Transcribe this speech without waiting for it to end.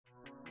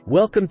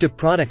Welcome to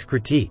Product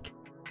Critique.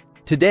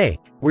 Today,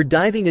 we're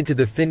diving into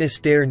the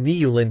Finisterre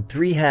Nieuwland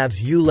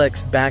 3/2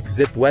 Ulex Back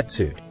Zip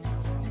Wetsuit.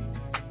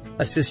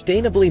 A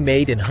sustainably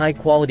made and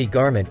high-quality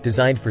garment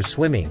designed for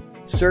swimming,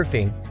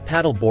 surfing,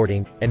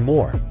 paddleboarding, and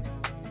more.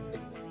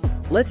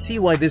 Let's see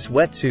why this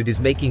wetsuit is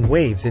making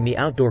waves in the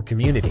outdoor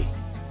community.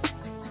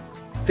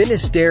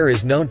 Finisterre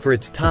is known for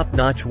its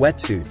top-notch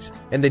wetsuits,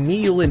 and the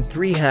Nieuwland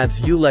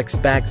 3/2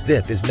 Ulex Back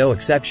Zip is no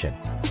exception.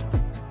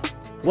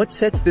 What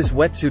sets this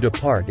wetsuit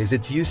apart is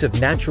its use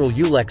of natural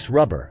Ulex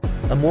rubber,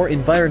 a more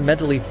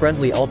environmentally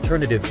friendly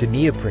alternative to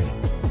neoprene.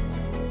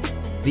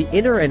 The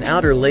inner and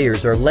outer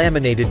layers are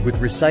laminated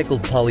with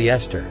recycled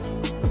polyester,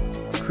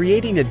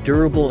 creating a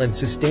durable and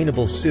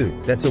sustainable suit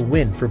that's a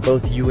win for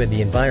both you and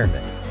the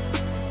environment.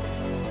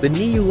 The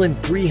Nieuwland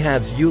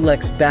 3/2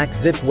 Ulex Back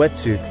Zip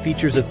Wetsuit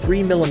features a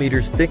 3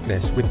 mm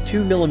thickness with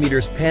 2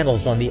 mm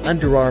panels on the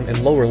underarm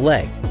and lower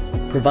leg,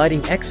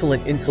 providing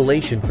excellent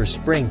insulation for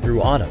spring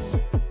through autumn.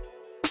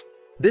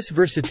 This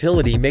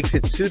versatility makes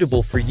it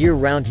suitable for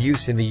year-round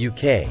use in the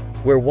UK,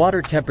 where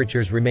water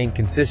temperatures remain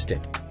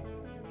consistent.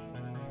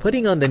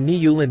 Putting on the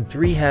Nieuwland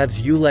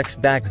 3/2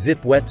 Ulex Back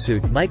Zip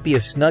Wetsuit might be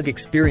a snug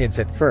experience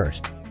at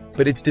first,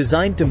 but it's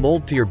designed to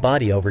mold to your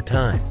body over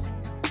time.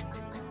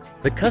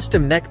 The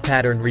custom neck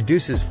pattern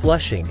reduces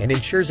flushing and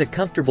ensures a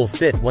comfortable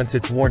fit once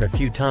it's worn a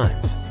few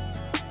times.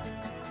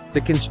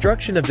 The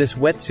construction of this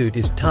wetsuit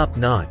is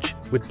top-notch,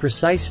 with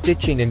precise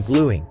stitching and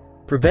gluing,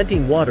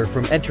 preventing water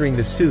from entering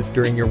the suit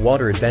during your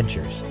water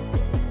adventures.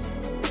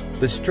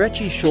 The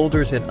stretchy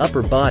shoulders and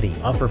upper body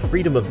offer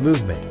freedom of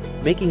movement,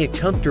 making it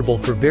comfortable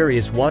for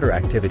various water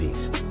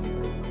activities.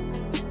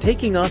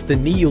 Taking off the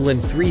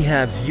Nieuwland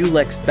 3/2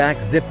 Ulex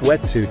Back Zip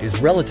Wetsuit is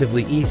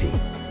relatively easy.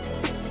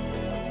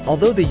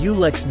 Although the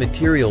Ulex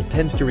material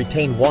tends to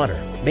retain water,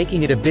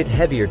 making it a bit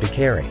heavier to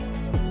carry.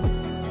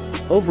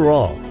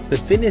 Overall, the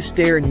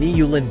Finisterre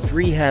Nieuwland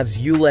 3/2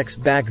 Ulex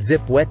Back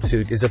Zip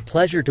Wetsuit is a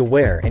pleasure to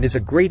wear and is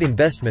a great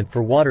investment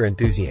for water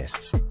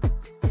enthusiasts.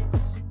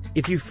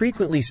 If you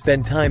frequently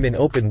spend time in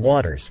open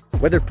waters,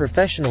 whether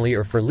professionally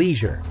or for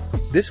leisure,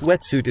 this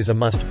wetsuit is a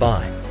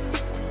must-buy.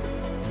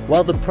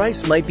 While the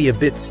price might be a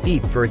bit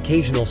steep for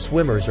occasional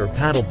swimmers or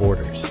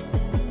paddleboarders,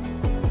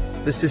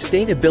 the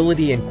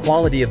sustainability and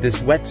quality of this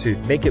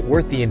wetsuit make it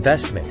worth the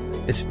investment,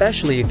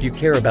 especially if you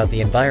care about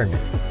the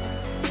environment.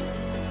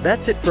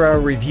 That's it for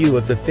our review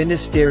of the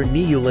Finisterre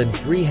Nieuwland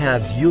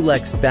 3/2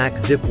 Ulex Back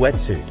Zip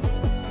Wetsuit.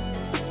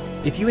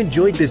 If you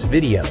enjoyed this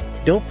video,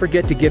 don't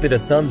forget to give it a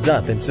thumbs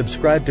up and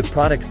subscribe to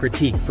Product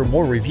Critique for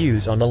more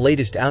reviews on the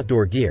latest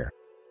outdoor gear.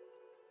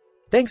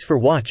 Thanks for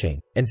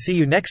watching, and see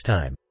you next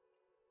time.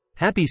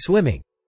 Happy swimming!